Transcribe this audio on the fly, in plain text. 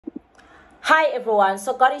Hi everyone.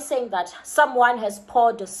 So God is saying that someone has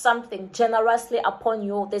poured something generously upon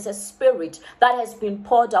you. There's a spirit that has been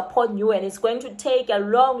poured upon you, and it's going to take a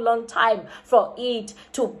long time for it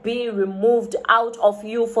to be removed out of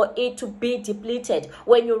you, for it to be depleted.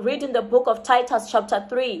 When you read in the book of Titus chapter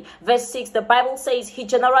 3 verse 6, the Bible says he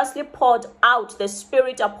generously poured out the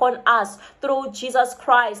spirit upon us through Jesus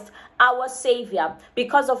Christ, our Savior.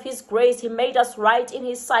 Because of his grace, he made us right in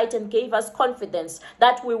his sight and gave us confidence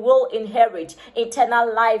that we will inherit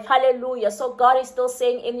eternal life. Hallelujah. So God is still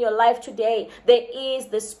saying in your life today, there is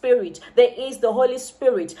the Spirit, there is the Holy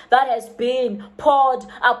Spirit that has been poured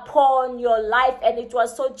upon your life, and it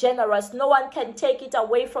was so generous. No one can take it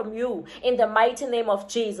away from you in the mighty name of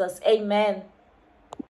Jesus. Amen.